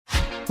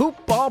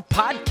Hoop Ball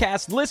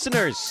podcast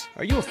listeners.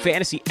 Are you a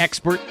fantasy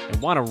expert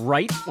and want to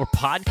write or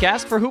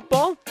podcast for Hoop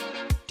Ball?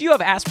 Do you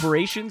have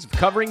aspirations of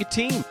covering a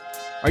team?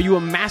 Are you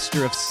a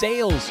master of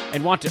sales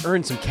and want to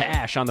earn some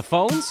cash on the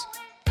phones?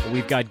 Well,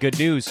 we've got good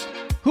news.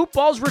 Hoop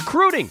Ball's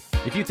recruiting.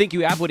 If you think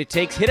you have what it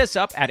takes, hit us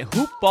up at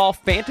Hoop Ball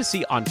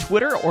Fantasy on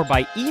Twitter or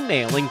by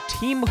emailing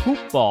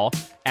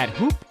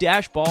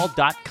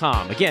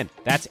teamhoopball@hoop-ball.com. Again,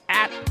 that's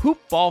at Hoop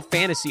Ball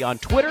Fantasy on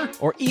Twitter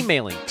or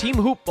emailing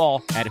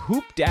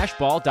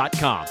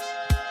teamhoopball@hoop-ball.com.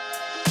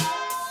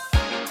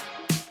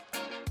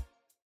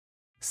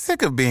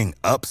 Sick of being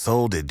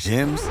upsold at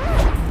gyms?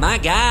 My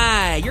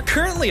guy, you're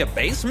currently a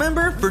base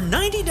member? For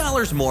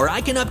 $90 more, I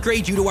can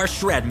upgrade you to our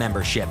Shred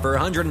membership. For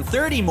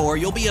 $130 more,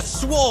 you'll be a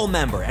Swole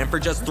member. And for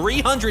just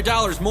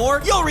 $300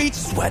 more, you'll reach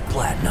Sweat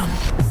Platinum.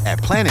 At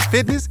Planet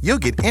Fitness, you'll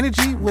get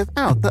energy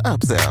without the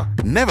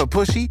upsell. Never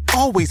pushy,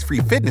 always free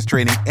fitness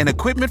training and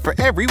equipment for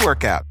every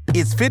workout.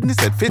 It's fitness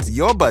that fits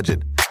your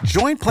budget.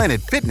 Join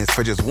Planet Fitness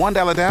for just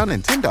 $1 down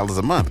and $10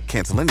 a month.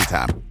 Cancel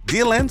anytime.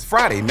 Deal ends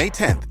Friday, May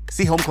 10th.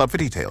 See Home Club for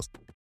details.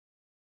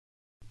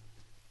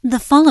 The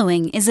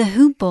following is a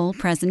Hoop Ball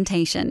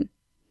presentation.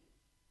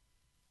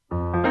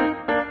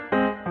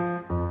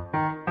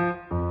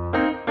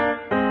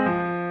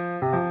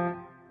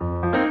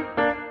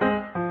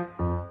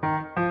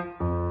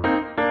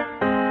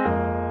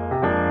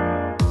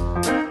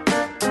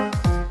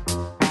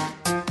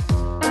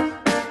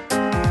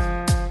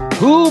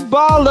 Hoop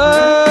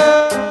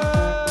Ballers!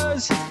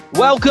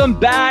 Welcome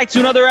back to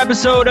another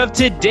episode of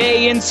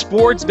Today in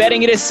Sports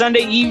Betting. It is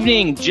Sunday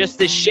evening, just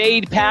a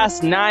shade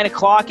past 9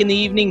 o'clock in the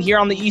evening here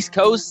on the East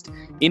Coast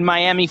in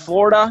Miami,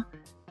 Florida.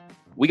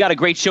 We got a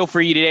great show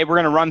for you today. We're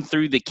going to run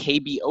through the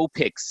KBO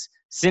picks.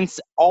 Since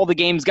all the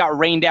games got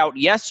rained out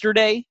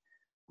yesterday,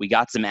 we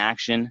got some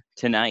action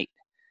tonight.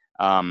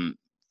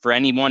 For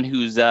anyone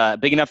who's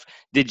big enough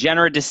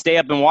degenerate to stay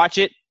up and watch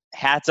it,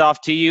 hats off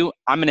to you.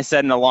 I'm going to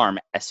set an alarm.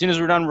 As soon as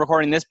we're done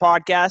recording this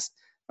podcast,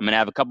 I'm going to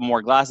have a couple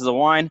more glasses of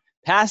wine,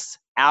 pass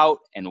out,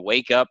 and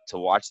wake up to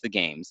watch the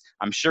games.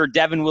 I'm sure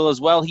Devin will as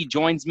well. He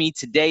joins me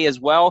today as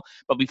well.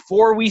 But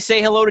before we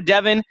say hello to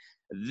Devin,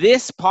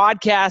 this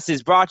podcast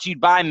is brought to you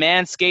by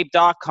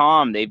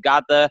Manscaped.com. They've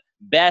got the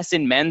best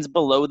in men's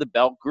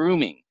below-the-belt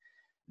grooming.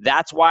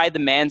 That's why the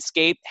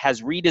Manscaped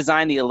has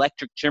redesigned the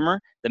electric trimmer.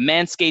 The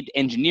Manscaped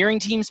engineering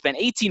team spent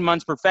 18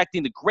 months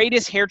perfecting the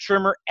greatest hair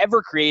trimmer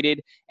ever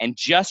created and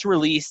just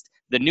released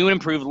the new and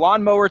improved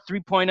Lawnmower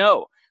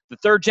 3.0. The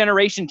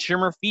third-generation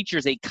trimmer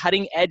features a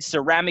cutting-edge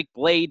ceramic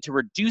blade to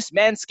reduce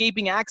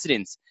manscaping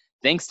accidents,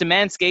 thanks to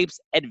Manscaped's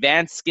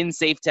advanced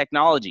skin-safe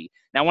technology.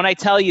 Now, when I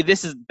tell you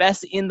this is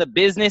best in the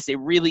business, it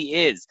really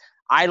is.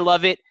 I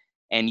love it,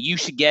 and you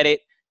should get it.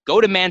 Go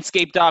to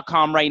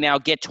manscaped.com right now.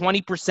 Get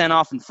 20%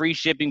 off and free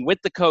shipping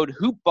with the code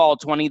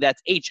HoopBall20.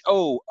 That's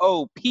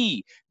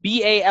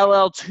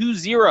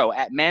HOOPBALL20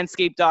 at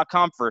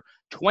manscaped.com for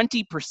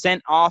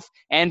 20% off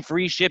and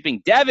free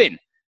shipping. Devin,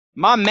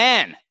 my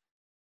man,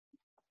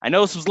 I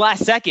know this was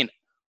last second.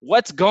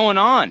 What's going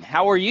on?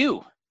 How are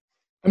you?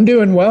 I'm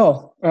doing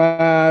well.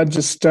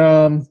 Just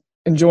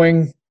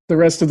enjoying the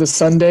rest of the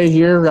Sunday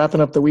here,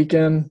 wrapping up the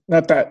weekend.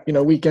 Not that,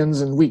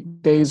 weekends and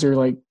weekdays are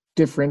like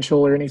differential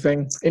or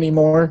anything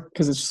anymore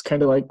because it's just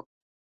kind of like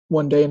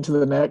one day into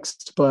the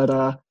next. But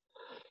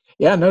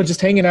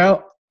just hanging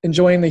out,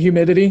 enjoying the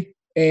humidity,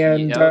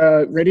 and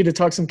ready to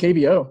talk some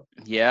KBO.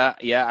 Yeah.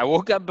 I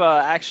woke up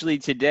actually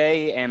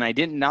today, and I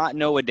did not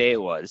know what day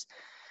it was.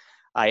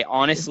 I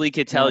honestly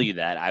could tell you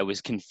that. I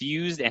was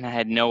confused, and I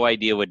had no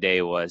idea what day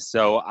it was.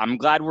 So I'm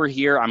glad we're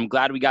here. I'm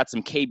glad we got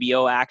some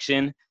KBO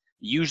action.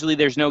 Usually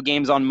there's no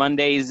games on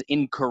Mondays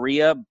in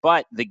Korea,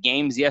 but the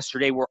games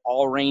yesterday were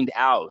all rained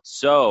out.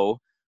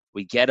 So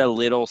we get a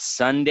little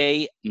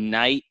Sunday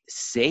night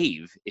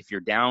save if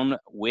you're down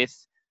with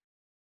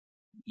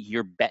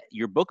your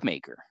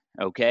bookmaker,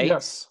 okay?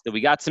 Yes. So we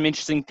got some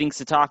interesting things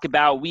to talk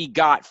about. We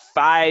got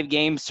 5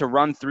 games to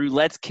run through.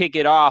 Let's kick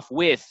it off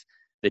with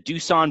the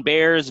Doosan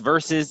Bears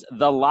versus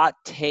the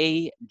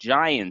Lotte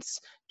Giants.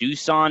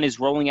 Doosan is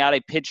rolling out a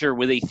pitcher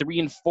with a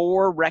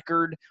 3-4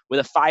 record with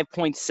a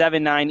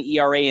 5.79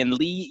 ERA in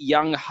Lee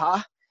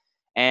Young-ha.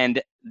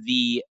 And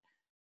the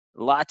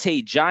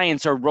Lotte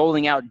Giants are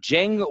rolling out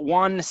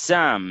Jang-Won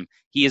Sam.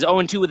 He is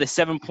 0-2 with a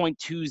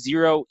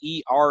 7.20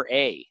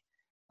 ERA.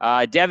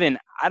 Devin,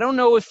 I don't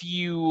know if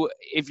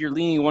you're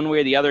leaning one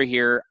way or the other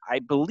here. I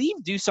believe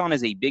Doosan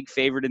is a big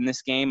favorite in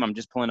this game. I'm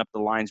just pulling up the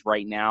lines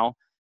right now.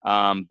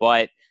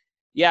 But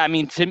yeah, I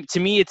mean, to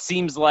me, it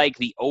seems like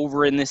the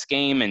over in this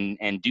game,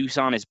 and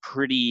Doosan is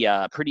pretty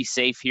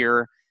safe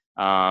here.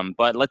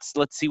 But let's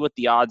see what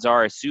the odds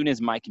are as soon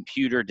as my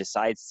computer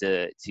decides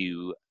to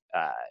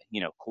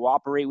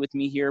cooperate with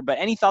me here. But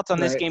any thoughts on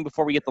this game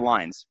before we get the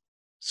lines?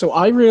 So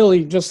I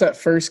really, just at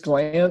first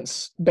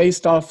glance,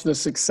 based off the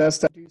success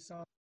that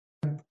Doosan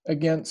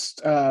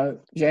against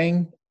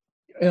Yang,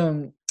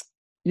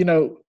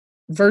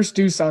 versus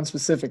Doosan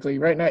specifically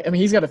right now, I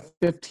mean, he's got a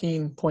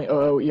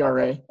 15.00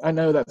 ERA. I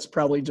know that's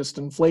probably just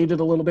inflated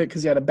a little bit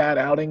because he had a bad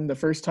outing the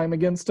first time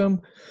against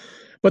him.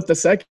 But the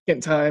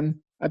second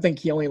time, I think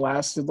he only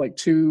lasted like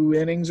 2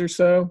 innings or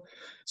so.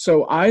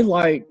 So I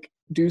like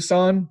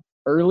Doosan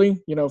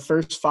early,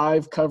 first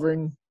 5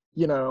 covering,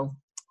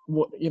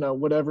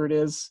 whatever it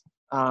is,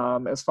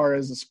 as far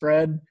as the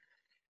spread.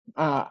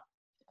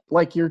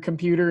 Like your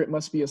computer, it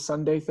must be a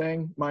Sunday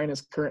thing. Mine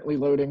is currently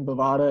loading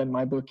Bovada and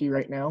MyBookie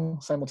right now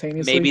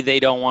simultaneously. Maybe they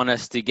don't want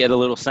us to get a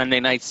little Sunday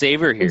night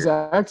saver here.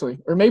 Exactly.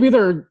 Or maybe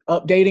they're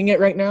updating it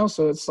right now,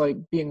 so it's like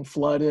being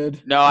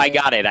flooded. No, I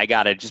got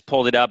it. Just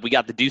pulled it up. We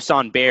got the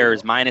Doosan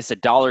Bears minus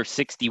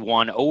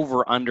 $1.61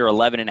 over under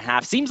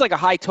 11.5. Seems like a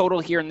high total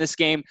here in this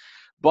game,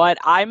 but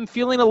I'm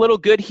feeling a little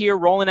good here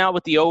rolling out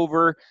with the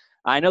over.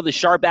 I know the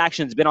sharp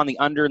action's been on the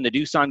under in the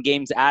Doosan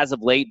games as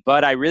of late,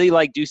 but I really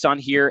like Doosan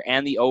here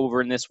and the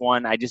over in this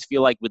one. I just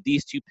feel like with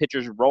these two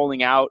pitchers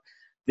rolling out,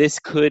 this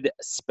could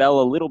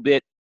spell a little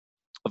bit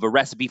of a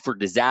recipe for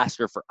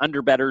disaster for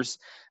underbettors.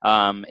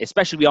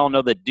 Especially we all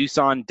know that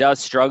Doosan does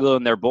struggle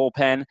in their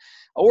bullpen.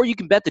 Or you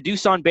can bet the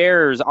Doosan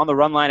Bears on the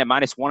run line at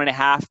minus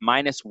 1.5,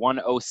 minus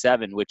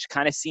 107, which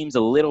kind of seems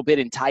a little bit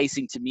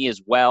enticing to me as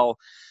well.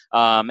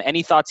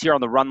 Any thoughts here on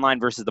the run line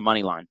versus the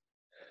money line?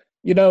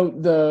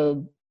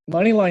 The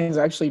money line is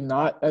actually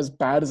not as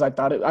bad as I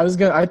thought it.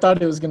 I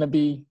thought it was gonna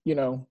be,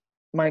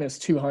 minus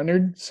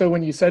 200. So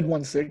when you said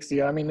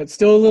 160, I mean it's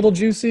still a little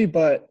juicy,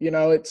 but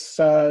it's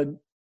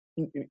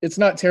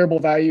not terrible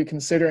value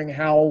considering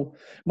how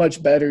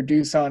much better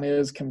Doosan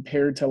is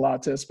compared to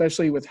Lotte,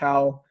 especially with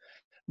how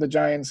the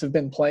Giants have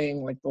been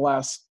playing like the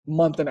last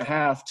month and a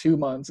half, 2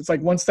 months. It's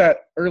like once that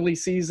early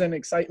season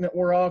excitement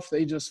wore off,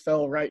 they just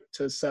fell right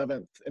to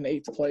 7th and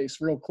 8th place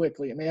real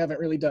quickly, and they haven't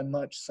really done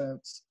much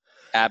since.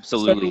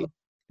 Absolutely. So,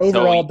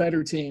 overall,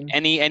 better team.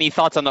 Any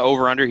thoughts on the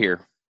over-under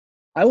here?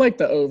 I like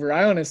the over.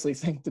 I honestly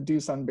think the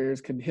Doosan Bears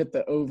could hit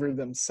the over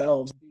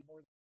themselves.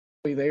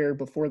 Be there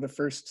before the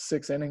first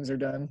 6 innings are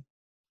done.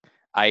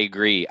 I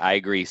agree.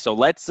 So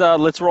let's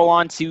roll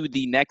on to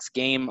the next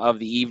game of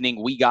the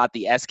evening. We got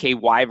the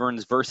SK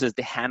Wyverns versus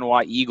the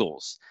Hanwha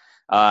Eagles.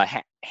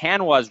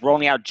 Hanwha is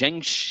rolling out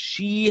Zheng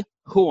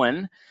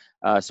Shi-huan.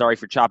 Sorry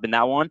for chopping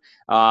that one.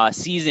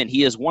 Season,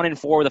 he is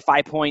 1-4 with a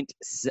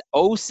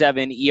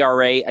 5.07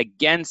 ERA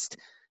against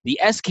the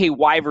SK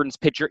Wyverns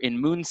pitcher in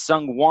Moon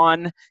Sung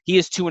Won. He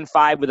is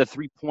 2-5 with a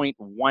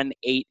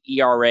 3.18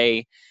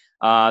 ERA.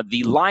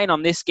 The line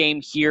on this game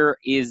here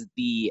is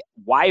the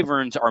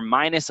Wyverns are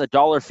minus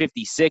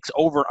 $1.56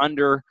 over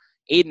under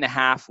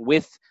 8.5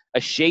 with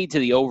a shade to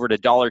the over to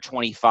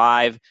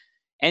 $1.25.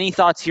 Any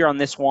thoughts here on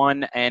this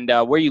one? And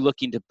where are you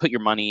looking to put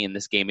your money in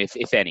this game,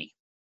 if any?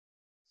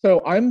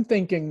 So I'm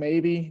thinking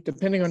maybe,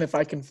 depending on if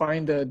I can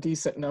find a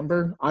decent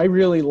number, I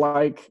really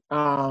like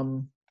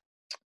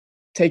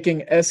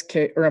taking Hanwha's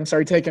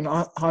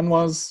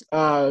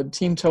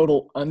team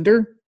total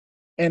under.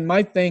 And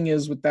my thing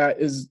is with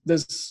that is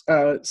this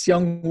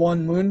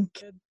Seung-won Moon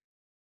kid.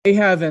 They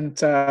haven't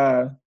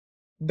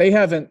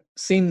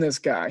seen this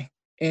guy,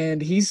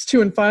 and he's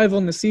 2-5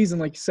 on the season,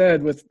 like you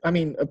said, with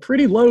a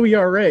pretty low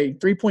ERA,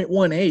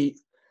 3.18.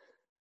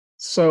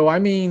 So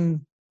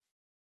I'm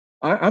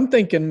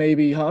thinking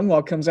maybe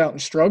Hanwha comes out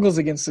and struggles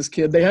against this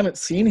kid. They haven't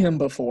seen him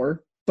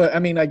before, but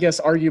I guess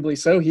arguably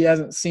so. He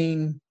hasn't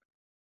seen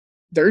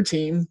their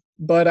team,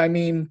 but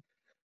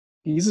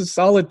he's a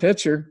solid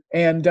pitcher.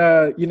 And,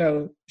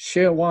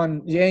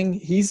 Shi-huan Yang,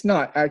 he's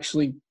not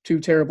actually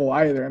too terrible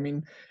either.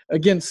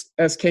 Against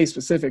SK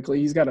specifically,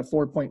 he's got a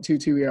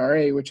 4.22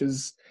 ERA, which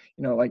is,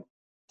 like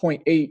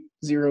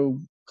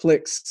 0.80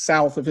 clicks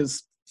south of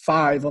his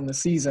 5 on the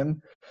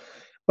season.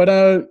 But,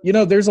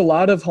 there's a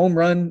lot of home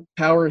run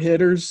power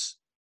hitters,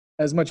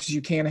 as much as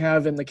you can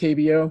have in the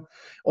KBO,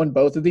 on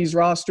both of these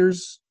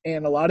rosters.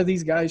 And a lot of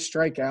these guys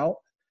strike out.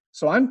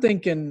 So I'm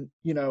thinking,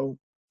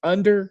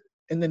 under,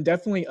 and then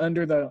definitely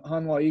under the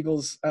Hanwha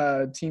Eagles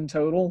team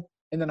total.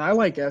 And then I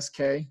like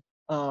SK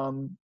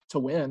to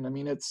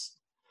win.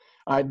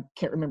 I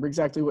can't remember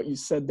exactly what you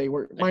said they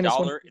were.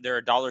 $1,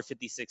 they're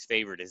 $1.56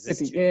 favored. Is this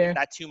is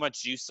that too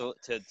much juice to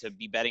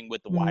be betting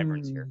with the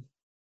Wyverns here?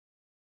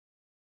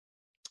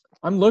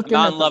 I'm looking.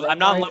 I'm not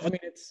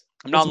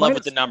in love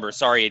with the number.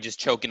 Sorry, just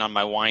choking on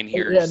my wine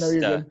here. Yeah, no,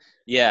 you're good.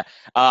 Yeah,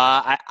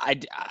 I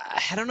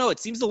don't know. It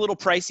seems a little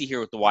pricey here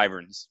with the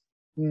Wyverns.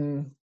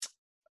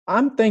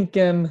 I'm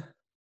thinking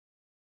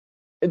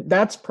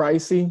that's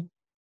pricey.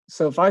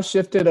 So if I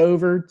shift it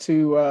over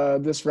to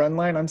this run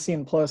line, I'm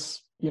seeing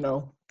plus,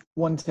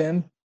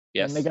 110.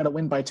 Yes. And they got to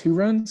win by 2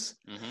 runs.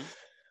 Mm-hmm.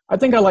 I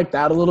think I like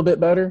that a little bit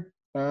better,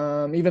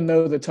 even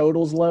though the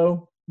total's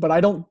low. But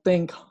I don't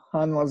think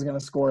Hanwha's going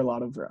to score a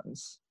lot of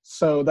runs.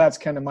 So that's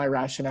kind of my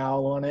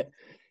rationale on it.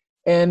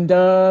 And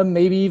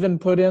maybe even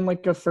put in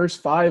like a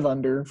first 5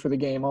 under for the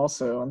game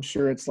also. I'm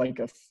sure it's like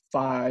a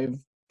 5,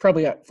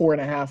 probably at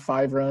 4.5,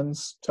 5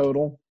 runs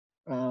total.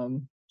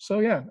 So,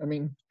 yeah,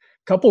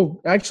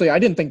 actually, I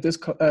didn't think this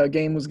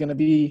game was going to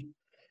be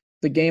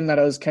the game that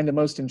I was kind of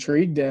most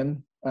intrigued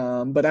in.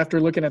 But after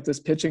looking at this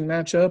pitching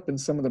matchup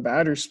and some of the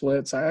batter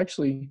splits, I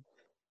actually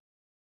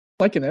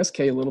like an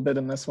SK a little bit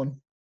in this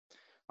one.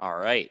 All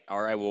right.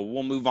 Well,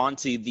 we'll move on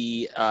to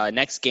the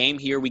next game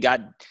here. We got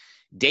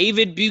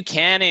David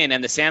Buchanan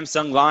and the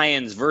Samsung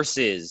Lions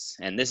versus,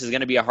 and this is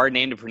going to be a hard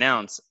name to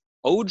pronounce,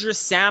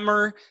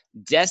 Odrasamir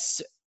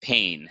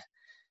Despaigne.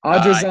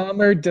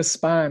 Odrasamir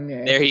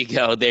Despaigne. There you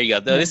go.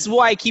 This is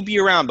why I keep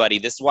you around, buddy.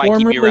 This is why I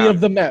Formerly keep you around.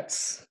 of the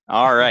Mets.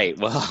 All right.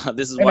 Well,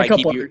 this is And why a I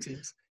couple keep you. other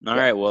teams. All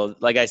right. Well,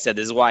 like I said,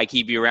 this is why I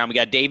keep you around. We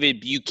got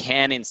David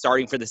Buchanan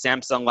starting for the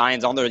Samsung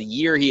Lions. On the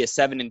year, he is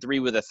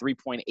 7-3 with a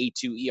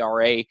 3.82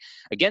 ERA.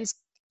 Against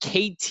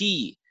KT,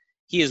 he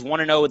is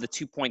 1-0 with a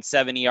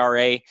 2.7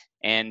 ERA.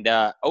 And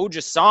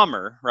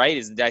Odrasamir,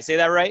 right? Did I say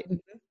that right?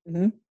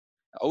 Mm-hmm.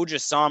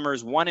 Odrasamir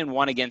is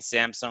 1-1 against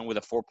Samsung with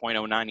a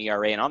 4.09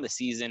 ERA. And on the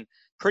season,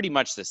 pretty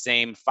much the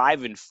same,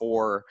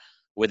 5-4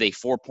 with a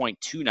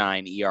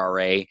 4.29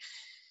 ERA.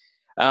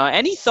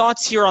 Any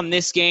thoughts here on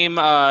this game?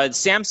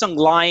 Samsung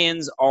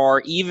Lions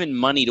are even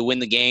money to win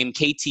the game.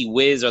 KT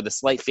Wiz are the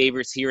slight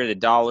favorites here at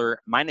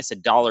minus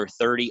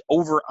 $1.30.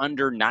 Over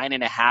under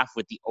 9.5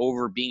 with the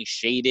over being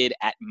shaded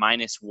at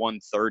minus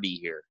 130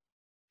 here.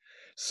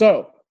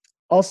 So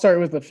I'll start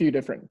with a few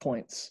different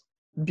points.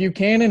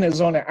 Buchanan is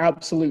on an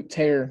absolute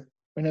tear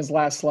in his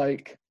last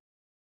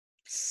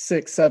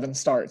 6-7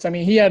 starts. I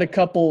mean, he had a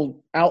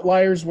couple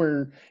outliers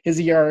where his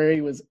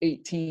ERA was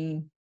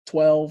 18,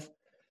 12.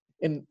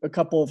 In a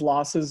couple of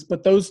losses,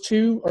 but those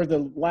two are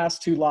the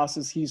last two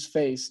losses he's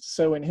faced.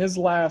 So in his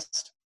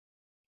last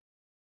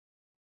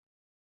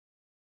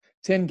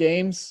 10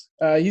 games,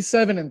 he's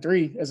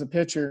 7-3 as a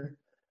pitcher.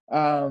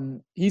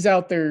 He's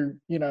out there,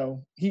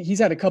 he's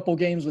had a couple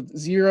games with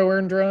 0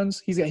 earned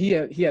runs. He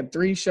had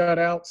 3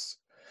 shutouts.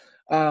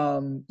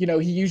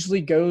 He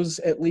usually goes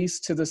at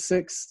least to the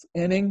 6th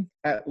inning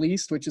at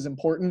least, which is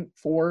important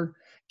for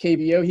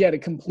KBO. He had a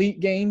complete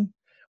game,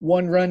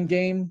 1-run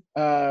game,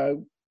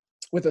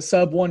 with a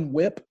sub-1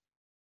 whip,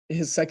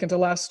 his second to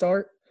last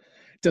start.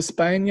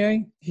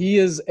 Despaigne, he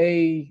is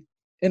an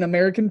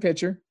American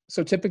pitcher,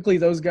 so typically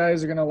those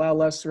guys are going to allow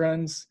less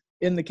runs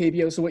in the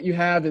KBO. So what you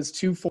have is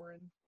 2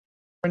 foreign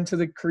to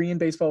the Korean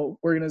baseball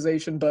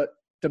organization, but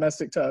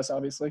domestic to us,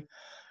 obviously.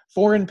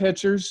 Foreign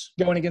pitchers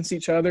going against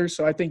each other,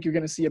 so I think you're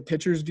going to see a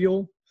pitcher's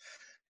duel.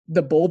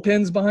 The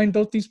bullpens behind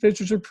both these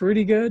pitchers are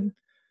pretty good,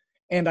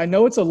 and I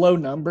know it's a low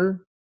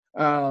number,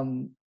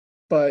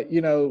 but,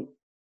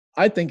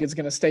 I think it's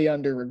going to stay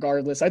under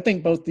regardless. I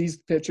think both these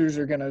pitchers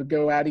are going to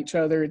go at each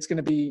other. It's going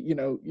to be,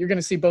 you're going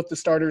to see both the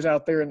starters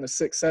out there in the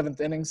 6th,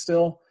 7th inning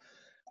still.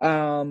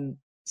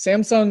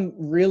 Samsung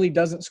really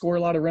doesn't score a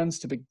lot of runs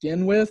to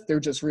begin with.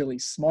 They're just really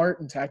smart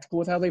and tactical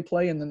with how they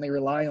play, and then they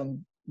rely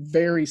on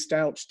very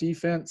stout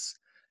defense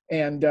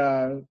and,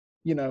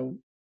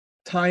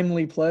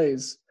 timely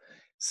plays.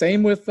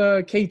 Same with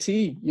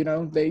KT.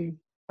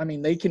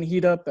 They can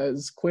heat up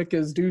as quick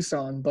as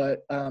Doosan,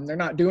 but they're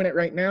not doing it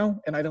right now,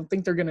 and I don't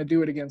think they're going to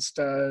do it against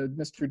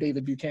Mr.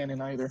 David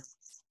Buchanan either.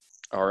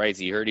 All right,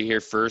 so you heard it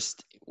here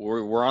first.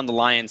 We're on the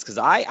Lions because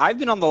I've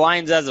been on the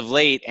Lions as of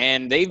late,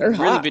 and last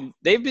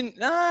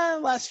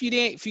few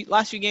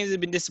games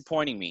have been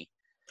disappointing me.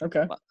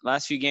 Okay.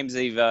 Last few games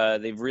they've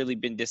really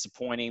been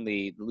disappointing.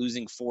 They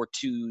losing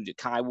 4-2 to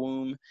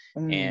Kaiwoom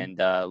and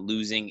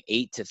losing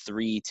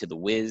 8-3 to the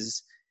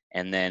Wiz.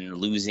 And then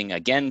losing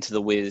again to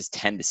the Wiz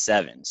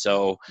 10-7.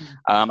 So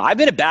I've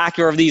been a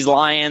backer of these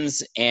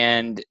Lions,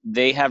 and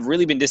they have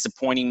really been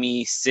disappointing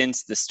me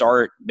since the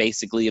start,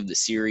 basically, of the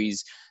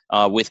series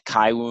with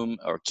Kiwoom.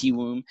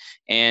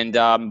 And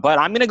but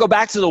I'm going to go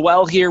back to the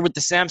well here with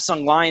the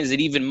Samsung Lions at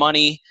even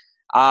money.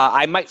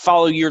 I might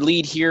follow your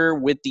lead here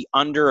with the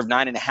under of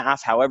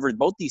 9.5. However,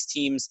 both these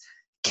teams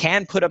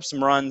can put up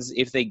some runs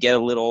if they get a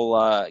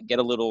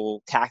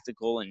little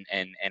tactical and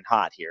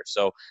hot here.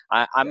 So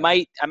I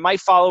might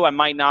follow, I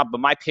might not, but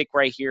my pick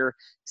right here,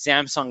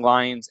 Samsung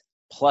Lions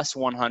plus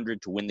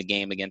 100 to win the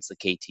game against the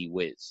KT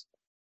Wiz.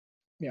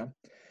 Yeah,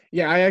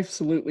 I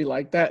absolutely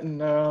like that,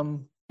 and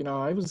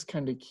I was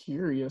kind of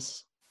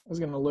curious. I was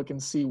going to look and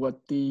see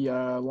what the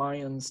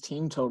Lions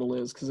team total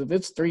is, because if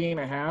it's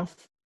 3.5,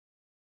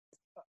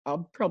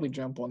 I'll probably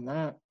jump on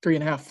that.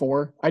 3.5,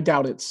 4. I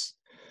doubt it's.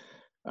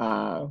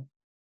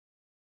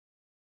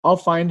 I'll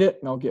find it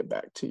and I'll get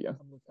back to you.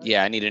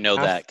 Yeah, I need to know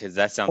that because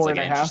that sounds like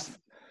an interesting.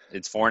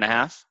 It's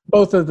 4.5.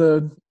 Both of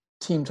the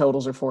team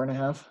totals are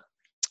 4.5.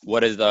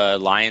 What is the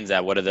Lions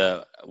at? What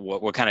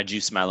kind of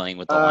juice am I laying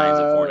with the Lions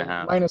at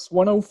 4.5? Minus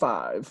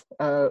 105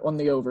 on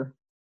the over.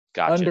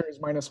 Gotcha. Under is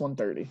minus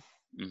 130.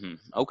 Mm-hmm.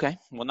 Okay.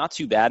 Well, not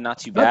too bad. Not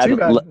too bad.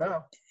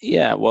 No.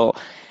 Yeah. Well.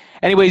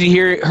 Anyways,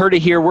 you heard it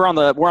here. We're on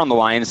the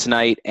Lions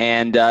tonight,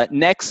 and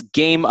next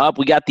game up,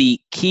 we got the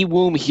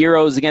Kiwoom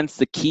Heroes against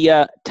the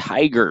Kia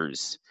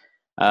Tigers.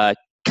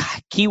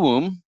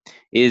 Kiwoom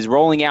is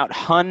rolling out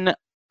Han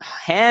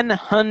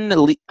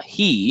Hun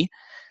Hee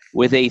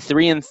with a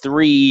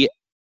 3-3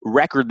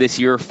 record this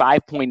year,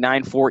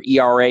 5.94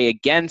 ERA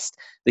against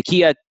the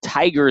Kia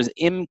Tigers.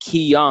 Im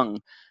Ki-young,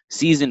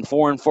 season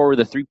 4-4 with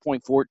a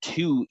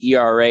 3.42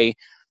 ERA.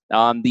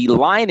 The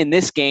line in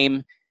this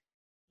game,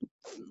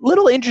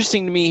 little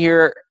interesting to me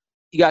here.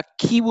 You got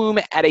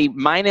Kiwoom at a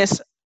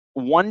minus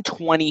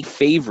 120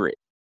 favorite,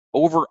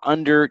 over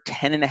under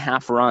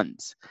 10.5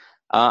 runs.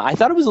 I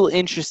thought it was a little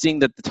interesting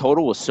that the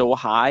total was so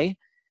high.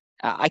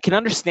 I can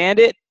understand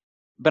it,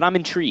 but I'm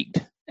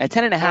intrigued. At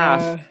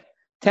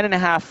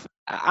 10.5,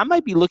 I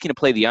might be looking to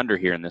play the under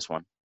here in this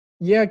one.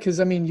 Yeah, because,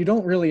 I mean, you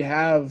don't really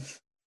have,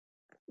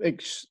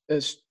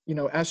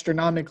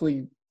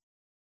 astronomically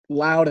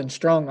loud and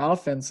strong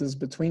offenses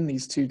between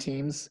these two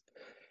teams.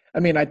 I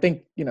mean, I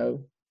think,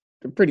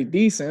 they're pretty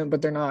decent,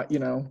 but they're not,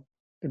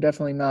 they're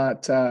definitely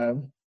not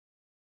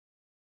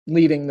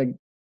leading the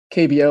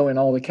KBO in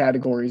all the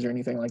categories or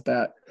anything like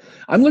that.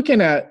 I'm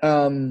looking at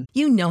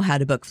You know how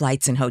to book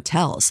flights and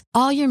hotels.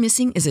 All you're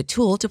missing is a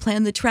tool to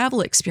plan the travel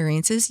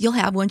experiences you'll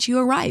have once you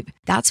arrive.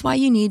 That's why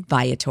you need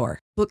Viator.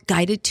 Book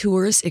guided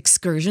tours,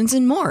 excursions,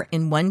 and more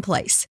in one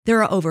place.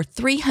 There are over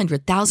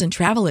 300,000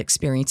 travel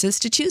experiences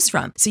to choose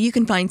from, so you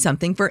can find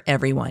something for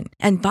everyone.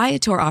 And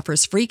Viator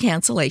offers free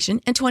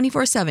cancellation and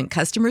 24/7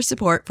 customer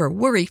support for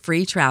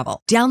worry-free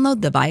travel.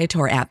 Download the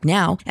Viator app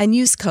now and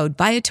use code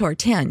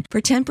Viator10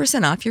 for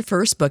 10% off your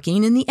first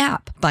booking in the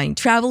app. Find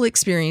travel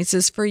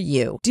experiences for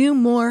you. Do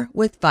more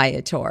with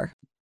Viator.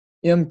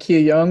 Kia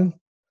Young.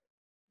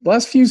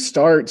 Last few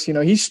starts,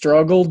 he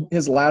struggled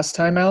his last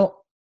time out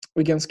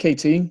against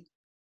KT.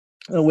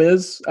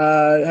 Wiz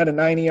had a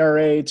 9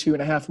 ERA,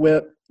 2.5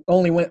 WHIP,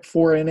 only went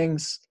 4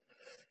 innings,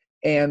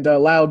 and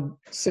allowed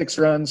 6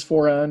 runs,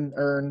 4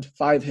 unearned,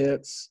 5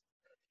 hits.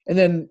 And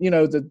then,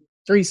 the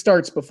 3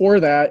 starts before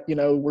that,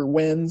 were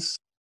wins.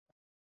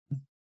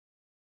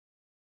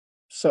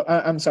 So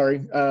I'm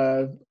sorry.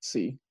 Let's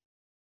see.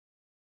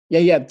 Yeah,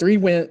 he had 3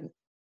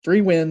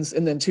 wins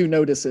and then 2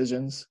 no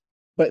decisions.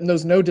 But in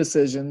those no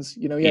decisions,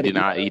 he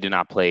did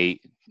not play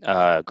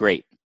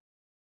great.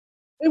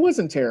 It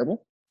wasn't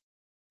terrible.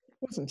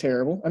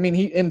 I mean,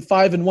 he in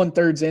 5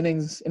 1/3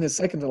 innings in his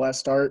second to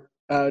last start,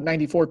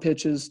 94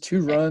 pitches,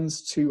 2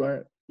 runs,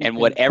 2. And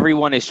what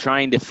everyone is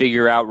trying to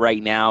figure out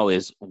right now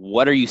is,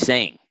 what are you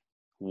saying?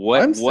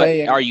 What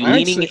are you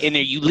leaning in? Are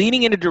you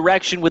leaning in a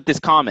direction with this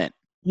comment?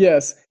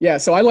 Yes, yeah.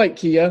 So I like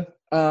Kia.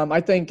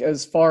 I think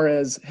as far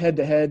as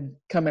head-to-head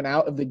coming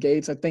out of the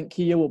gates, I think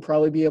Kia will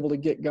probably be able to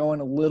get going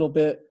a little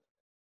bit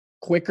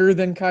quicker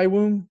than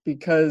Kaiwoom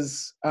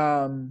because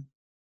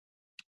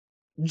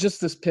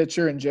just this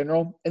pitcher in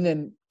general. And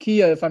then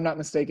Kia, if I'm not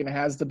mistaken,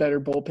 has the better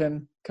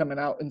bullpen coming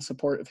out in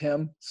support of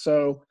him.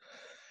 So,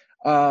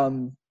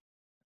 and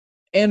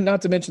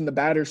not to mention the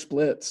batter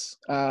splits,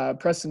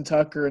 Preston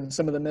Tucker and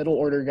some of the middle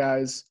order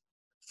guys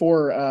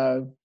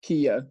for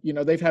Kia,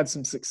 they've had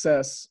some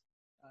success.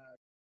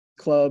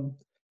 Club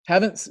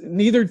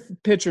neither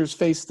pitchers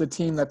faced the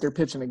team that they're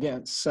pitching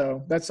against.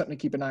 So that's something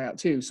to keep an eye out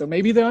too. So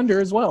maybe the under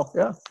as well.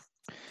 Yeah.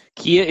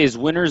 Kia is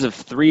winners of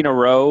 3 in a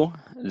row.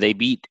 They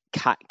beat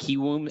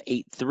Kaiwoom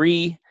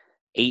 8-3,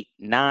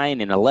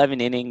 8-9 in 11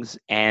 innings,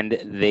 and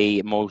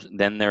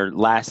then their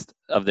last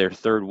of their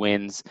third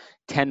wins,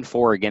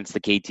 10-4 against the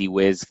KT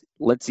Wiz.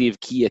 Let's see if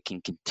Kia can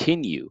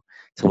continue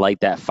to light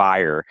that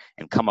fire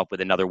and come up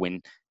with another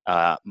win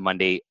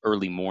Monday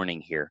early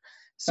morning here.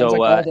 So sounds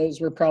like all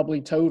those were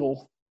probably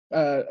total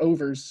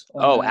overs.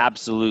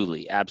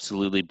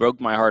 Absolutely.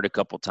 Broke my heart a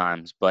couple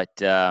times, but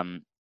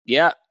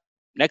yeah.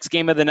 Next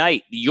game of the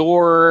night,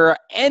 your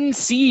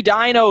NC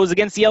Dinos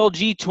against the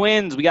LG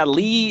Twins. We got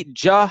Lee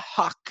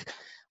Ja-hak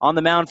on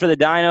the mound for the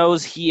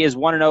Dinos. He is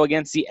 1-0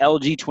 against the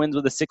LG Twins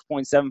with a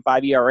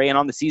 6.75 ERA, and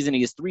on the season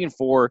he is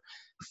 3-4,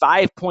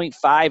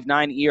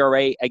 5.59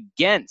 ERA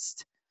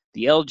against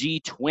the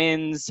LG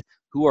Twins,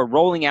 who are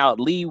rolling out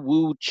Lee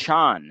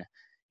Woo-chan.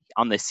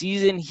 On the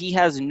season, he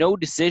has no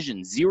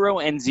decisions,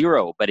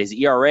 0-0, but his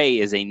ERA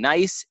is a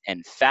nice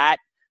and fat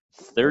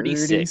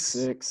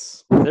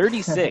 36.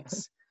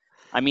 36.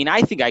 I mean,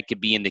 I think I could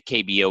be in the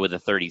KBO with a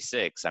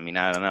 36. I mean,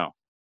 I don't know.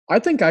 I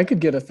think I could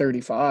get a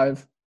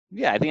 35.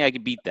 Yeah, I think I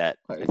could beat that.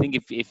 I think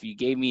if you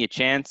gave me a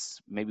chance,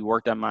 maybe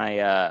worked on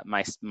my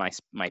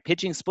my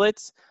pitching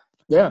splits,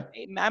 yeah,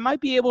 I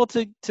might be able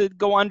to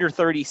go under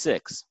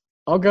 36.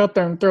 I'll go out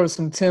there and throw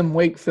some Tim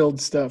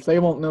Wakefield stuff. They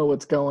won't know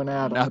what's going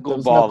at them.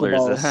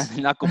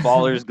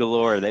 Knuckleballers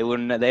galore. They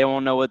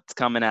won't know what's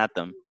coming at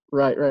them.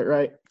 Right.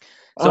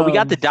 So we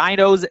got the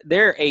Dinos.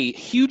 They're a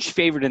huge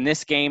favorite in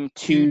this game,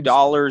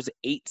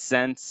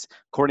 $2.08,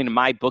 according to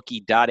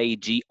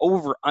mybookie.ag.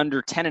 Over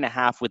under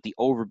 10.5 with the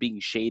over being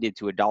shaded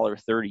to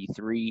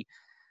 $1.33.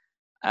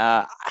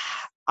 I'm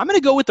going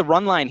to go with the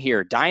run line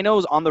here.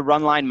 Dinos on the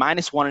run line,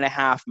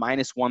 -1.5,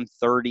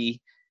 -130.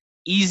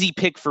 Easy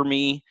pick for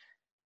me.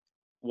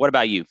 What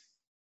about you?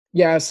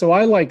 Yeah, so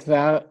I like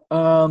that.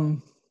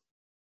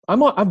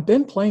 I've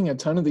been playing a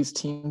ton of these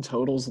team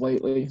totals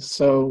lately,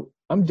 so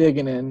I'm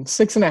digging in.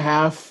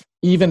 6.5,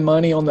 even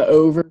money on the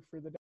over for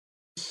the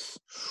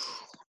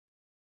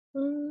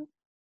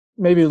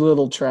maybe a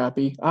little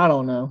trappy. I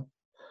don't know.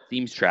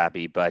 Seems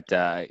trappy, but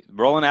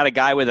rolling out a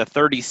guy with a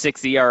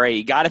 36 ERA,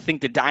 you got to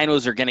think the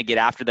Dinos are going to get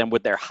after them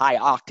with their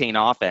high-octane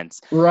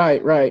offense.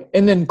 Right.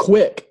 And then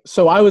quick.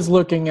 So I was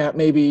looking at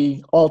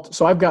maybe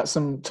so I've got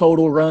some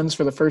total runs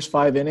for the first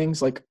 5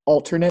 innings, like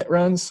alternate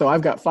runs. So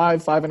I've got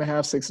 5,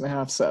 5.5,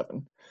 6.5,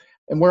 7.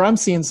 And where I'm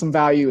seeing some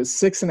value is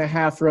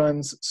 6.5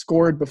 runs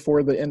scored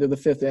before the end of the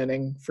 5th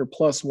inning for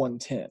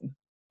 +110.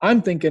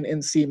 I'm thinking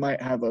NC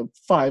might have a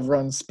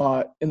 5-run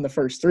spot in the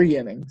first 3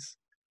 innings.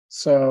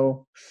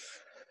 So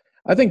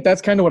I think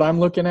that's kind of what I'm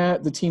looking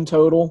at, the team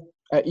total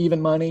at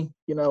even money.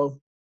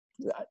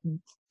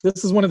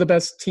 This is one of the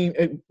best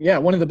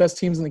one of the best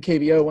teams in the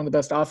KBO, one of the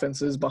best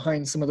offenses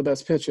behind some of the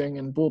best pitching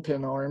and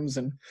bullpen arms.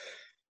 And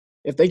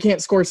if they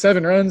can't score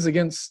 7 runs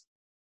against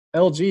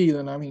LG,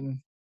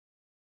 then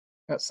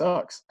that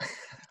sucks.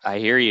 I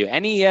hear you.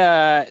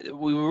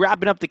 We're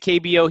wrapping up the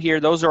KBO here.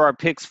 Those are our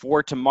picks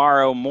for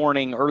tomorrow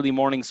morning, early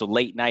morning, so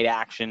late night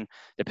action,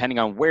 depending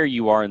on where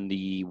you are in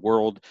the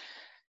world.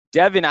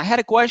 Devin, I had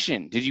a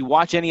question. Did you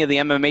watch any of the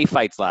MMA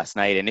fights last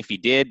night? And if you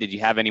did you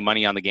have any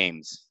money on the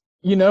games?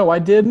 I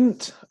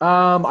didn't.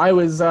 I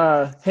was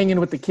hanging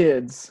with the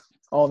kids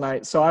all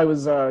night, so I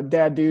was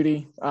dad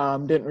duty.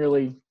 Didn't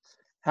really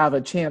have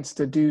a chance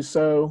to do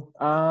so.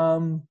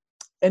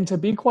 And to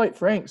be quite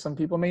frank, some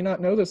people may not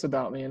know this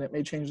about me, and it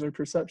may change their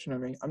perception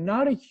of me. I'm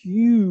not a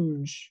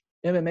huge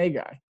MMA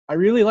guy. I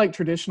really like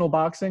traditional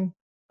boxing.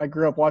 I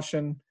grew up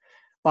watching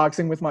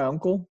boxing with my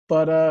uncle,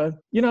 but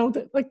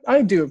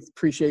I do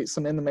appreciate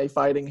some MMA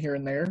fighting here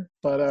and there.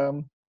 But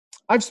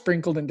I've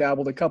sprinkled and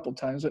dabbled a couple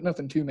times, but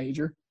nothing too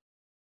major.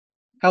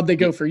 How'd they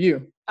go for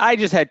you? I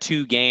just had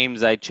 2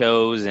 games I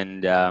chose,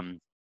 and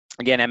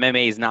again,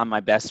 MMA is not my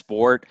best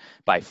sport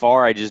by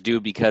far. I just do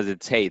it because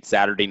it's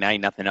Saturday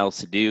night, nothing else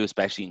to do,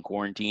 especially in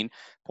quarantine.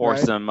 Pour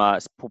some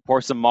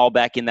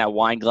Malbec in that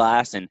wine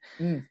glass and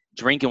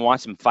drink and watch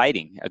some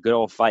fighting, a good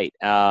old fight.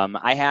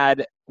 I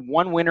had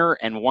 1 winner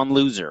and 1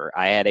 loser.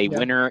 I had a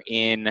winner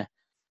in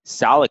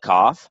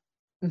Salikov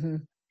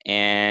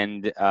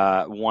and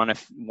won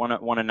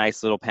a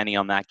nice little penny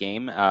on that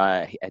game.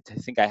 I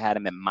think I had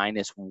him at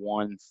minus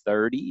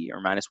 130 or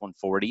minus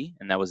 140,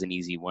 and that was an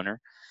easy winner.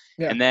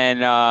 Yeah. And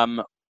then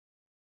I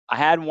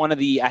had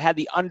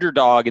the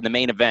underdog in the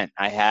main event.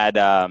 I had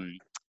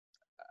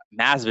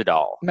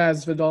Masvidal.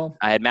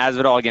 I had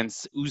Masvidal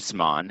against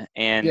Usman,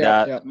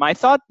 and my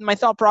thought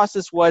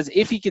process was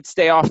if he could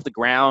stay off the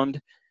ground,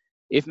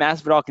 if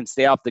Masvidal can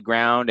stay off the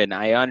ground, and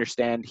I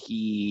understand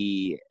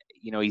he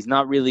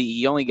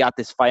only got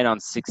this fight on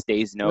 6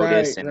 days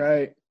notice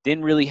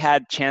didn't really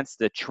had chance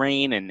to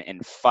train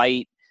and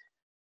fight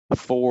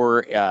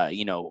for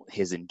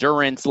his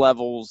endurance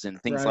levels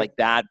and things like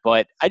that.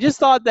 But I just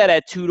thought that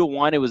at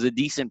 2-1 it was a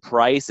decent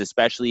price,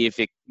 especially if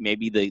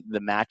maybe the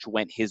match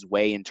went his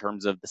way in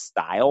terms of the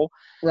style.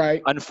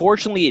 Right.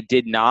 Unfortunately, it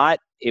did not.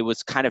 It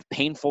was kind of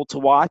painful to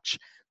watch.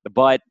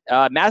 But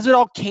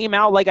Masvidal came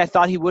out like I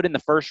thought he would in the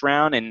first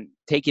round and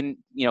kicking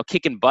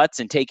butts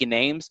and taking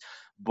names.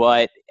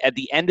 But at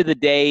the end of the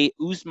day,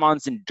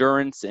 Usman's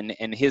endurance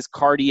and his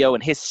cardio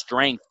and his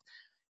strength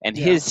and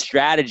his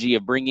strategy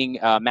of bringing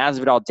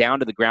Masvidal down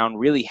to the ground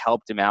really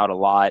helped him out a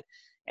lot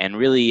and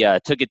really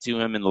took it to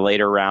him in the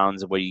later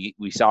rounds where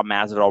we saw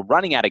Masvidal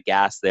running out of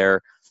gas there.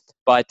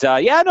 But,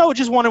 just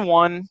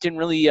 1-1. Didn't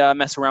really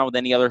mess around with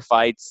any other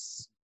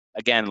fights.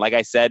 Again, like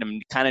I said, I'm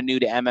kind of new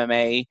to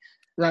MMA.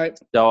 Right.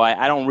 So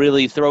I don't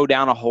really throw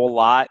down a whole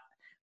lot,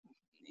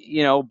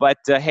 but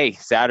hey,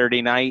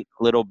 Saturday night,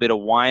 a little bit of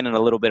wine and a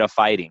little bit of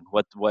fighting.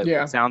 What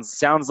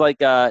sounds like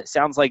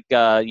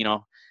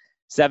 17th,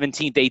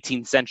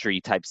 18th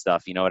century type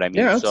stuff. You know what I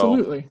mean? Yeah,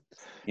 absolutely.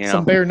 So,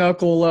 some bare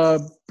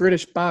knuckle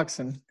British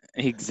boxing.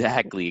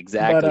 Exactly.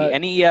 But,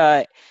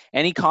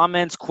 any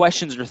comments,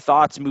 questions, or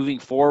thoughts moving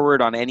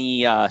forward on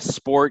any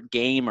sport,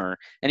 game, or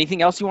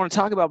anything else you want to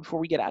talk about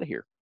before we get out of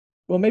here?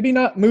 Well, maybe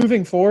not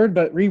moving forward,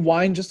 but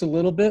rewind just a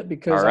little bit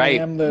because all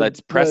right,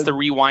 let's press the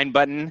rewind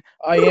button.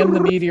 I am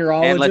the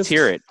meteorologist. And let's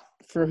hear it.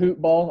 For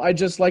Hoopball. I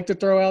just like to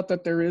throw out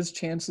that there is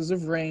chances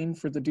of rain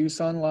for the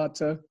Doosan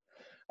Latte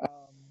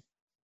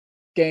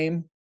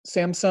game,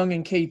 Samsung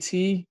and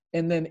KT,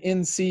 and then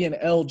NC and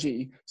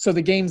LG. So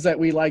the games that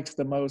we liked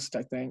the most,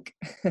 I think.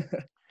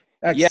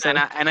 Yeah,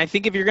 and I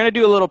think if you're going to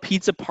do a little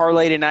pizza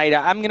parlay tonight,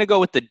 I'm going to go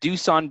with the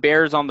Doosan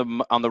Bears on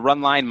the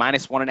run line,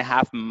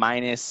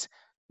 -1.5,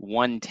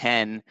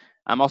 -110.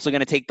 I'm also going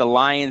to take the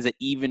Lions at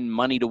even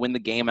money to win the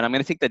game, and I'm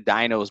going to take the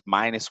Dinos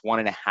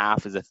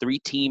 -1.5 as a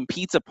 3-team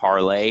pizza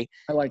parlay.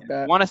 I like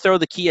that. Want to throw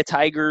the Kia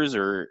Tigers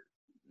or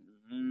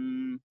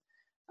I'm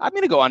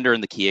going to go under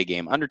in the Kia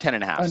game, under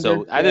 10.5.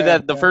 So either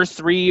the first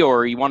 3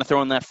 or you want to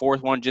throw in that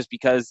fourth one just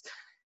because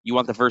you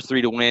want the first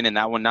 3 to win and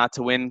that one not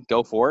to win,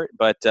 go for it.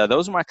 But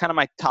those are my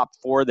top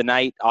 4 of the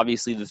night.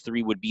 Obviously, the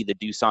 3 would be the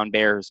Doosan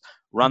Bears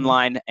run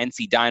line,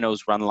 NC Dinos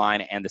run line,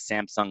 and the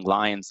Samsung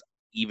Lions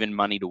even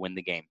money to win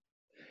the game.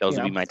 Those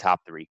would be my top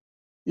 3.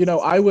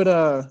 I would,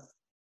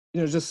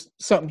 just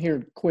something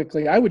here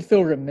quickly. I would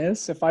feel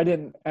remiss if I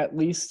didn't at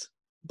least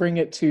bring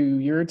it to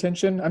your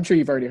attention. I'm sure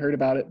you've already heard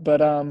about it,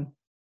 but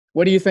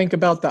what do you think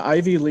about the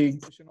Ivy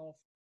League pushing all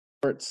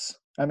sports?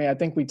 I mean, I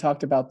think we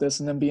talked about this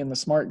and them being the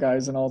smart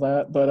guys and all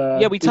that,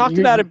 but we talked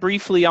about it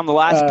briefly on the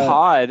last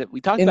pod.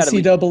 We talked about it.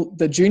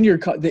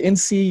 The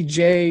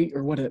NCJ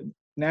or what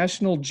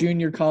National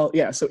Junior College.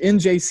 Yeah, so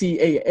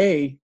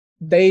NJCAA.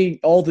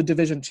 All the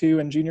Division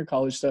II and junior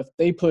college stuff,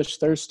 they push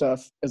their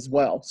stuff as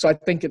well. So I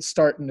think it's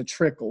starting to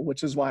trickle,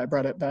 which is why I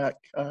brought it back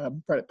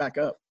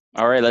up.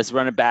 All right, let's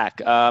run it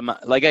back.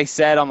 Like I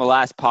said on the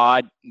last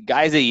pod,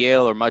 guys at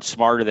Yale are much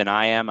smarter than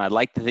I am. I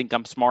like to think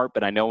I'm smart,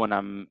 but I know when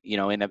I'm,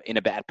 in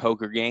a bad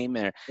poker game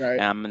and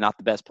Right. I'm not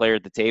the best player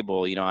at the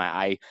table,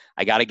 I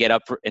got to get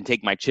up and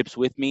take my chips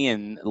with me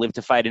and live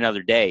to fight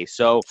another day.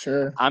 So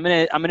Sure. I'm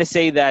gonna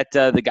say that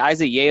the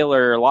guys at Yale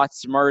are a lot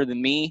smarter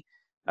than me.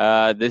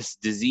 This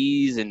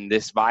disease and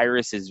this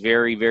virus is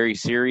very, very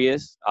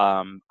serious.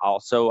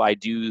 Also, I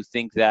do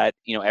think that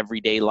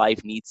everyday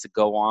life needs to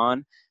go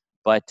on.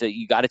 But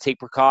you got to take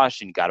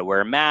precaution. You got to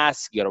wear a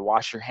mask. You got to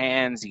wash your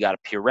hands. You got to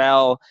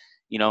Purell.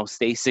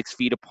 Stay 6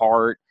 feet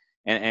apart.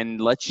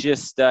 And let's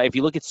just, if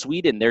you look at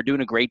Sweden, they're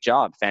doing a great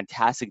job.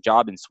 Fantastic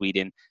job in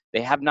Sweden.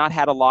 They have not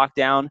had a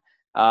lockdown.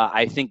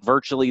 I think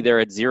virtually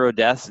they're at 0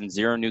 deaths and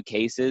 0 new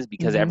cases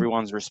because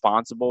everyone's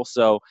responsible.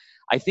 So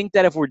I think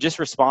that if we're just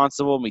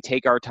responsible and we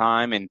take our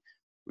time and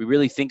we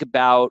really think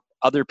about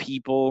other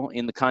people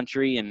in the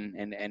country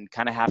and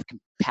kind of have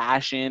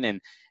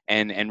compassion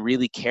and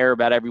really care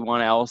about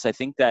everyone else, I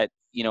think that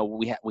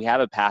we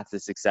have a path to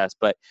success.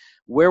 But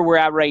where we're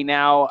at right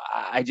now,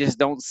 I just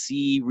don't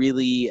see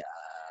really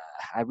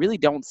I really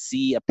don't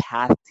see a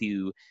path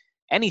to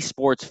any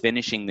sports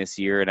finishing this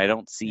year, and I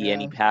don't see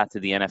any path to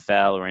the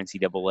NFL or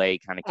NCAA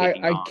kind of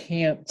kicking I off.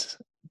 can't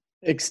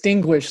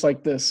extinguish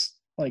this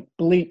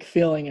bleak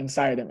feeling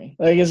inside of me.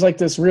 It's like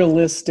this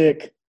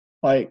realistic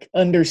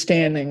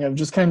understanding of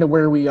just kind of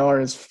where we are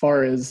as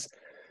far as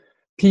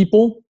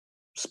people,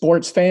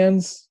 sports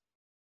fans,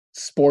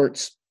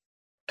 sports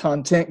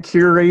content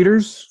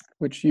curators,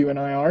 which you and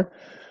I are,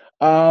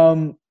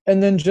 and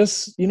then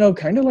just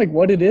kind of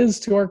what it is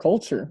to our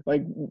culture,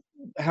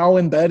 how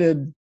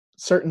embedded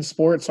certain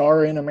sports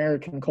are in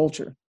American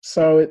culture.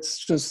 So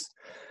it's just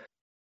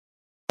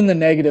the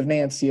negative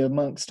Nancy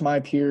amongst my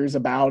peers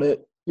about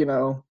it,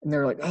 and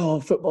they're like, oh,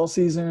 football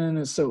season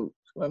is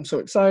I'm so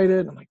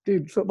excited. I'm like,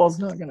 dude, football's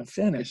not going to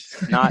finish.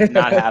 Not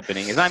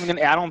happening. It's not even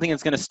I don't think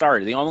it's going to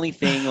start. The only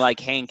thing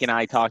Hank and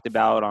I talked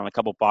about on a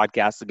couple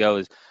podcasts ago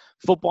is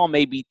football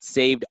may be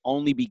saved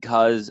only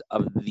because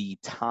of the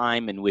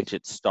time in which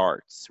it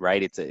starts,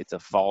 right? It's a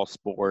fall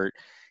sport.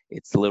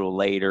 It's a little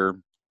later.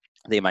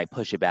 They might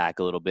push it back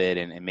a little bit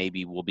and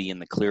maybe we'll be in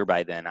the clear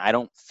by then. I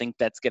don't think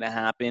that's going to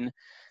happen.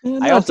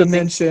 Not to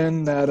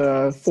mention that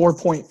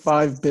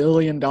 $4.5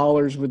 billion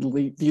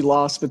would be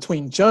lost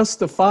between just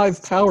the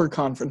 5 power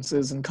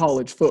conferences in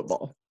college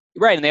football.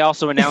 Right, and they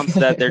also announced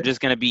that they're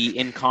just going to be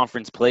in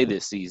conference play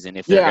this season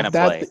if they're going to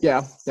play.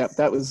 Yeah,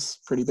 that was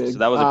pretty big. So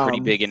that was a pretty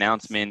big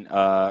announcement,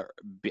 I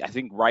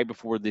think right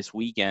before this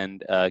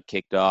weekend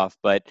kicked off.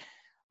 But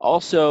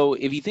also,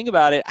 if you think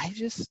about it, I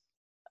just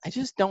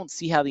don't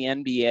see how the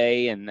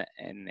NBA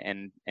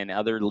and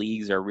other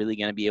leagues are really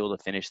going to be able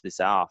to finish this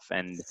off.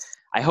 And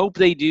I hope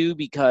they do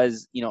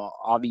because,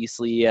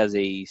 obviously as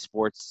a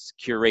sports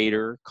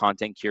curator,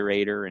 content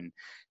curator, and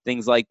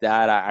things like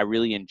that, I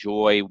really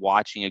enjoy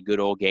watching a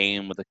good old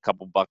game with a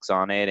couple bucks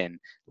on it and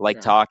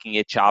talking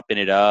it, chopping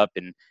it up,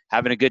 and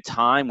having a good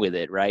time with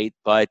it, right?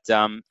 But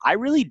I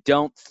really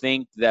don't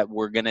think that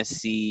we're going to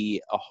see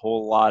a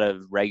whole lot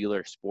of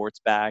regular sports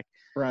back.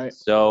 Right.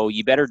 So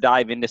you better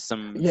dive into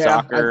some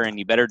soccer and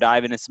you better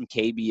dive into some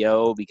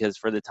KBO because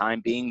for the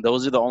time being,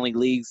 those are the only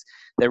leagues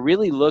that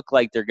really look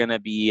like they're going to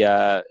be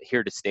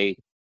here to stay.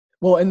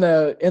 Well, in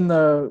the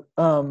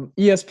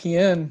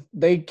ESPN,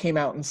 they came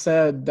out and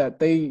said that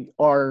they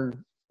are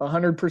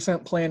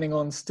 100% planning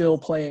on still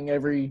playing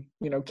every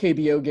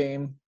KBO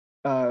game,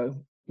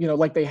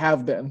 like they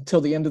have been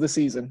till the end of the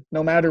season.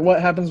 No matter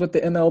what happens with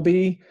the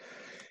MLB,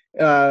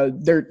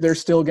 they're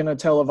still going to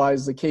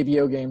televise the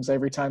KBO games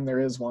every time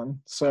there is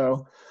one.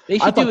 So they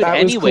should do it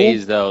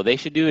anyways, though. They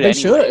should do it anyways.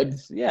 Should.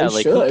 Yeah,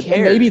 they should. Who cares?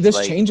 And maybe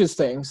this changes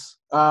things.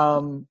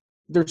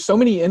 There's so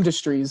many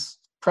industries,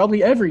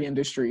 probably every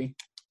industry,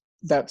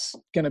 that's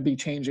going to be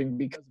changing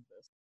because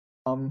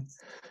of this.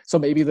 So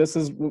maybe this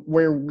is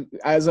where,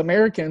 as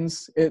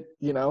Americans,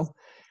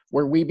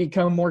 where we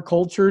become more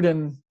cultured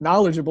and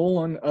knowledgeable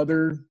on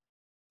other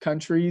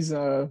countries,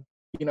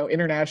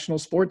 international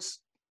sports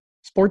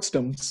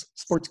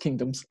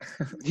kingdoms.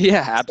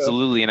 Yeah,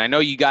 absolutely. And I know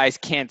you guys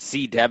can't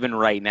see Devin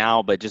right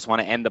now, but just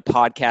want to end the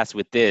podcast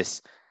with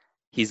this.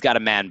 He's got a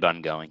man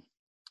bun going.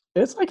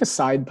 It's like a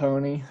side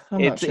pony.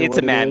 It's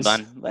a man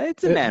bun.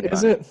 It's a man bun.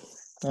 Is it?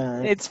 All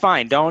right. It's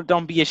fine.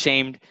 Don't be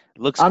ashamed.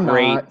 It looks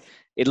great. Not.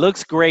 It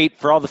looks great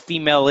for all the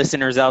female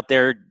listeners out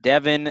there.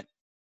 Devin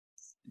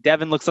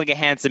looks like a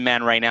handsome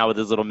man right now with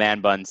his little man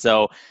bun.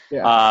 So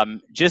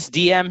just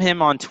DM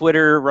him on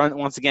Twitter.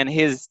 Once again,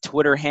 his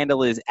Twitter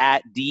handle is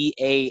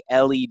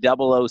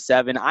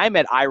 @DALE007. I'm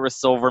at Ira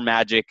Silver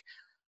Magic.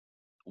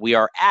 We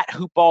are at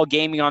Hoopball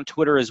Gaming on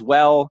Twitter as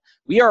well.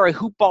 We are a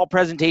Hoopball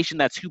presentation.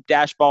 That's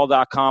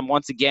hoop-ball.com.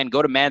 Once again,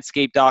 go to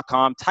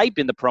manscaped.com. Type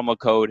in the promo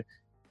code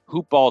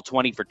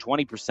Hoopball20 for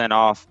 20%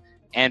 off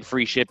and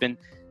free shipping.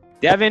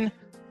 Devin,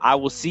 I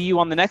will see you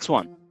on the next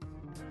one.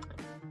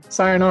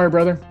 Sayonara,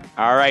 brother.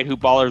 All right,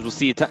 Hoopballers.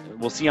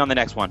 We'll see you on the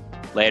next one.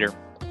 Later.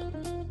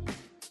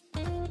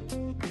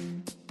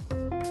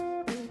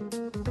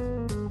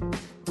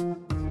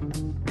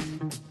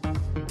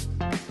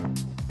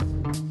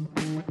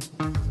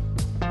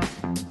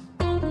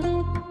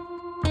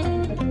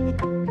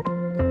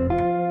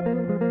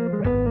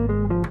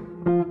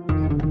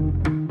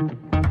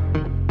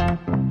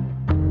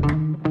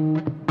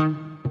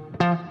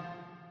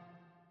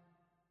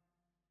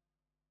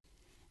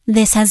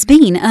 This has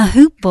been a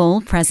Hoop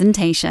Ball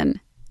presentation.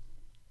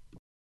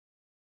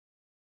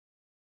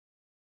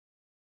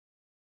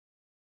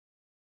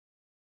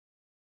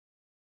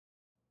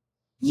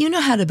 You know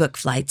how to book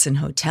flights and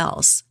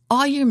hotels.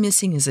 All you're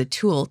missing is a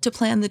tool to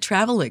plan the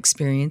travel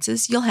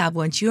experiences you'll have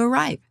once you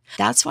arrive.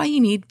 That's why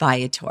you need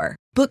Viator.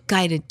 Book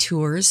guided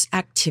tours,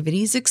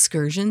 activities,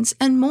 excursions,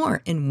 and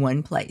more in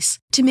one place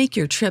to make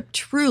your trip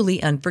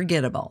truly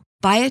unforgettable.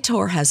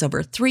 Viator has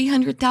over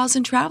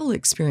 300,000 travel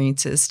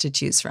experiences to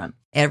choose from.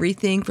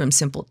 Everything from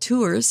simple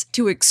tours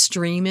to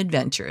extreme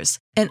adventures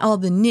and all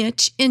the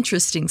niche,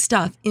 interesting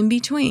stuff in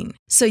between.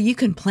 So you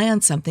can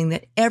plan something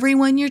that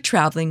everyone you're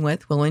traveling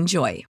with will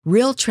enjoy.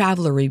 Real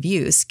traveler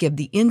reviews give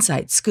the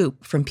inside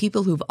scoop from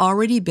people who've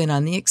already been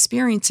on the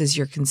experiences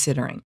you're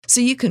considering. So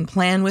you can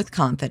plan with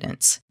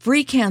confidence.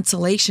 Free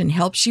cancellation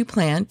helps you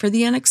plan for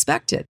the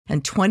unexpected.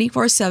 And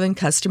 24/7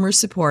 customer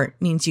support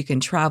means you can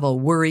travel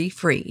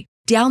worry-free.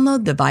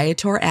 Download the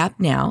Viator app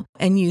now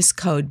and use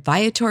code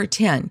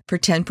Viator10 for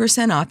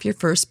 10% off your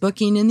first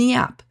booking in the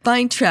app.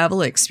 Find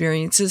travel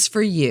experiences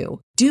for you.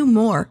 Do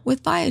more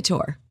with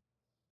Viator.